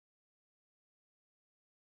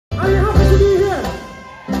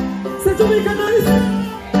say Jamaica nice?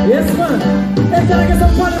 Yes, man. Hey, can I get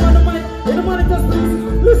some party on the mic? In the monitors, please.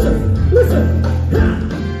 Listen, listen.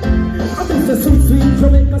 I'm Mr. Sweet Sweet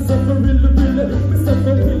Jamaica, something really, really. Mr.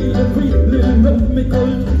 Really, really love me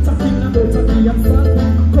cold. Talking about talking and salt.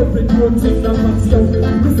 Corporate protein and fat, yo.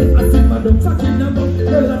 Listen, I see madam talking about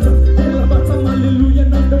the latter. Tell about some hallelujah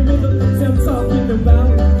and the middle. Say I'm talking about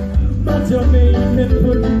my Jamaican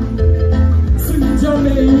food. Sweet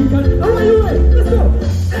Jamaican. How are you, hey? Let's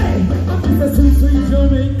go. Hey, I'm Mr. Sweet Sweet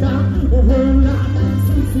Jamaica. Oh, hold on.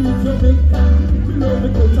 Sweet Sweet Jamaica. Below the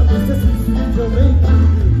culture, Mr. Sweet Sweet Jamaica.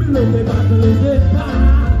 Below the battle of the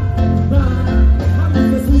I'm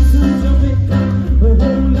Mr. Sweet Sweet Jamaica. Oh,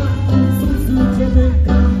 hold on. Sweet Sweet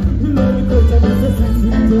Jamaica. Below the culture, Mr. Sweet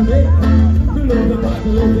Sweet Jamaica. Below the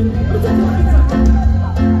battle of the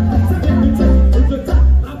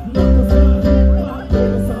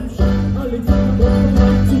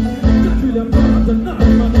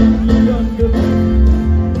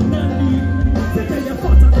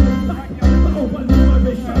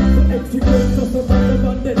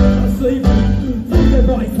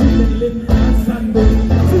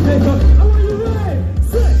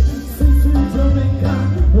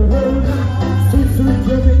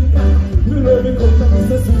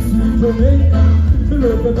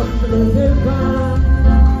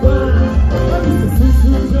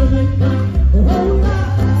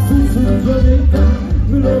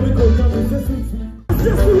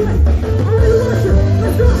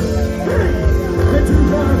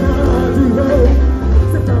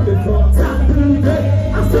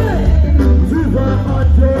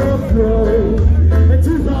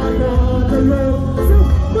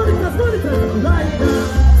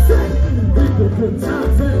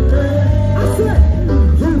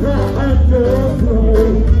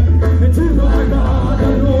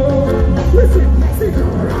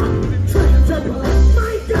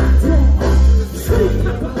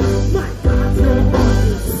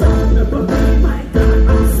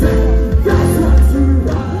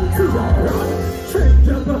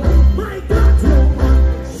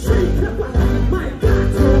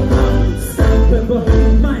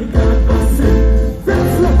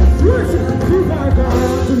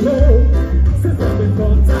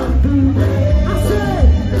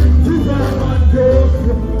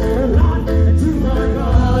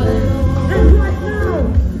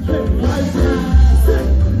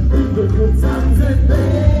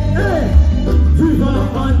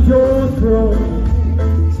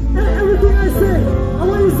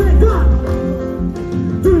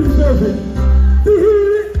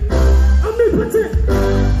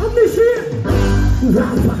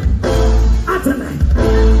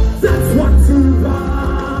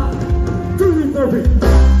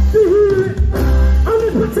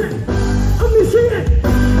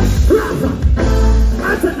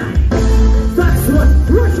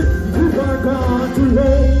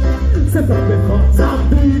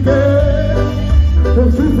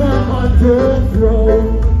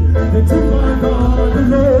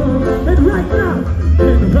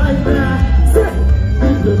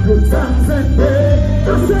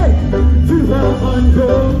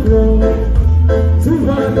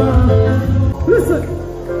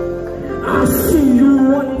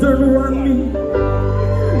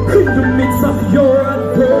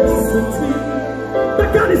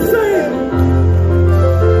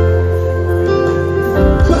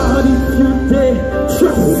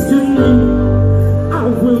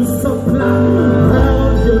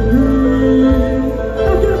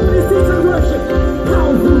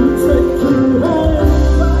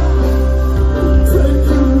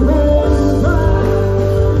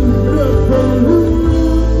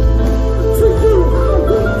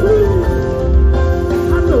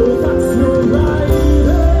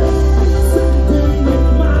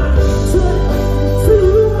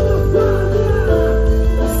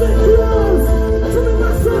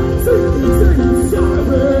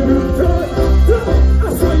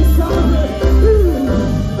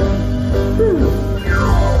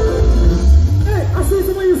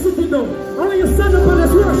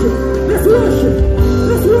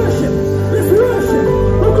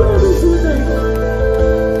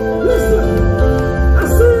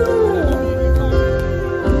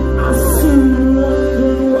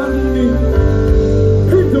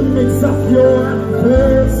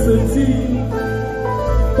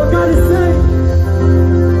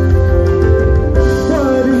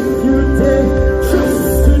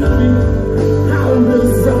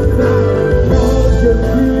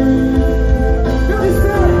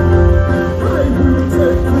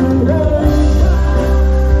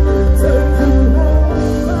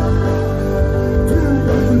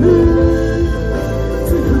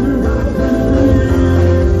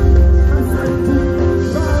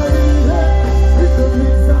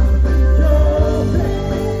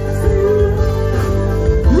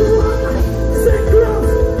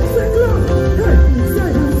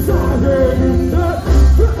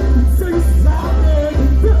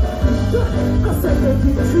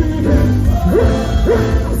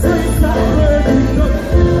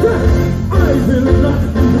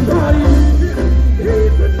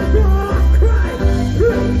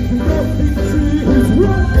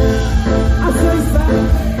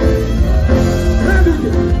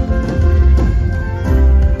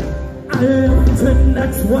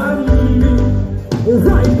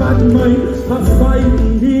right bad mind has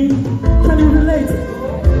fighting me. Can you relate?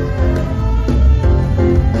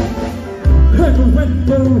 And when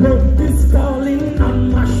the road is falling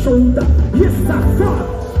on my shoulder, yes, I fall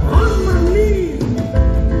on my knees.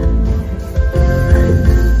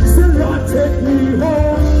 So Lord, take me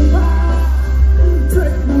home,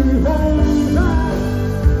 take me home,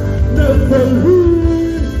 never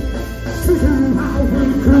leave. To you I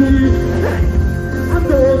will cleave. I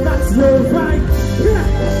know that's your right. Yeah,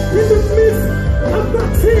 in the midst of my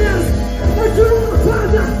tears, I do,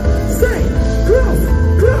 Father, stay close,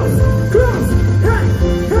 close, close. Hey,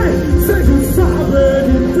 hey, say it's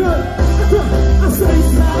already done. I say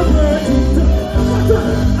it's already done.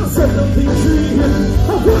 I said nothing treated.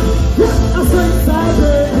 I say it's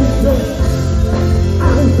already done. I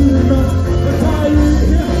do not retire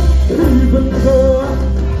here, even though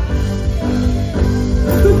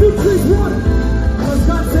the victory's won. Because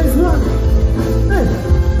God says run. Hey.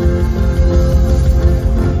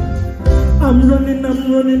 I'm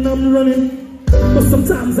running. But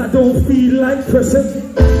sometimes I don't feel like pressing.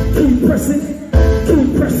 Keep pressing.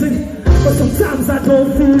 But sometimes I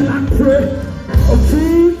don't feel like praying. Oh,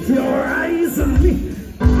 keep your eyes on me.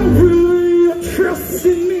 Will you trust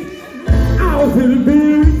in me? I will be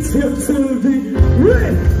with you till the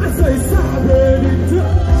end. I say it's already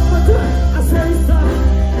done. I say it's already.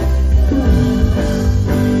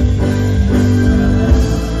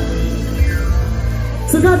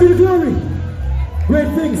 So God be the glory. Great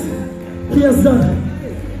things He has done.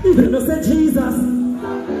 Even if I say Jesus,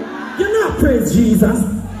 you're not praise Jesus.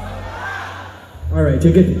 Alright,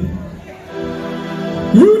 you get it.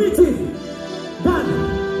 Unity, God.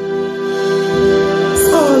 It's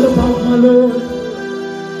all about my Lord.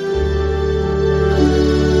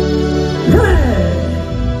 Hey,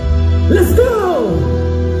 let's go.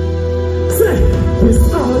 Say,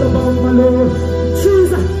 it's all about my Lord.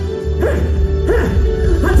 Jesus. Hey, hey.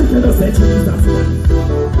 I think you don't say Jesus.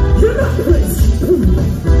 You're not crazy.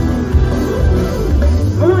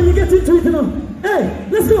 I want you to get into it, you know. Hey,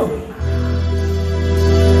 let's go.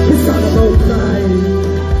 It's all about pride.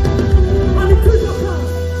 On the quick of God.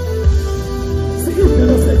 See, if you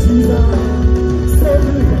don't say Jesus, say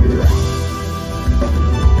me.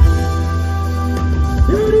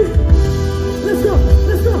 You ready? Let's go.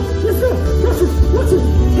 Watch it.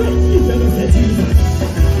 Hey, if you don't say Jesus,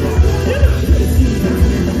 you're not crazy.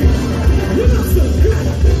 You're not so good.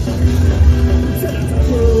 Say that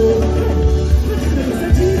to you. If you don't say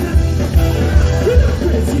Jesus, you're not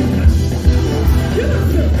crazy. You're not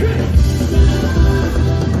so good.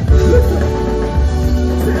 Listen.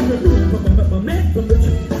 Say I'm the moon from my man from the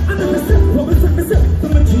tree. I never said what we sing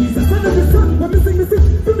from the Jesus. I never sung what we sing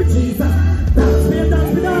from the Jesus. Dance me down.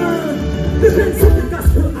 Listen to the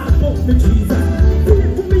gospel about the Jesus. Pray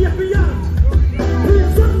for me every year.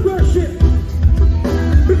 Praise and worship.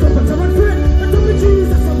 Because I'm a friend, but I'm the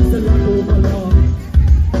Jesus. I'm the Lord over Lord.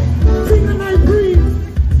 King and I breathe.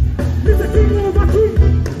 He's a king over king.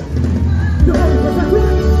 The Holy Prophet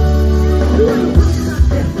Lord. The one who comes back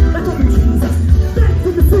there. That's all the Jesus. Thank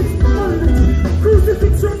for the sins, all the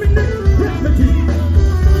crucifix from me neck. Remedy.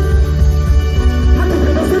 I don't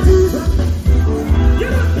know the Jesus.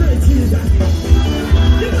 You're not the Jesus.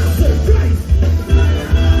 You're not the Christ.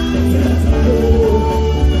 You're not the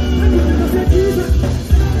Lord. I don't know the Jesus.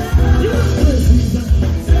 You're not the Jesus.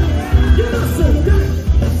 You're not so good.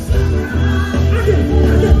 Again.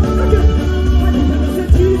 I don't know the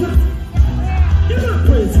Jesus. You're not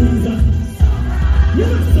the Jesus.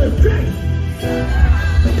 You're not so great.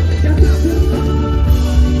 You're not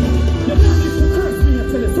to curse me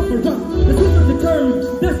until it's over wrong. It's not the determined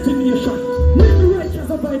destination. When the righteous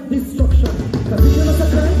avoid destruction. Because if you're not a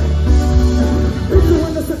crime, if you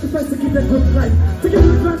want to sacrifice to give a good life, to give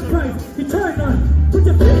you grand prize, eternal, put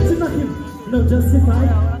your faith in Him. No justify,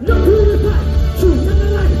 no purify, truth and the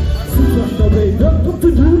light. Sin washed away, don't come to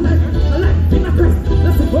new life. A life in a Christ,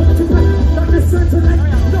 let's go to life. Darkness turn to light.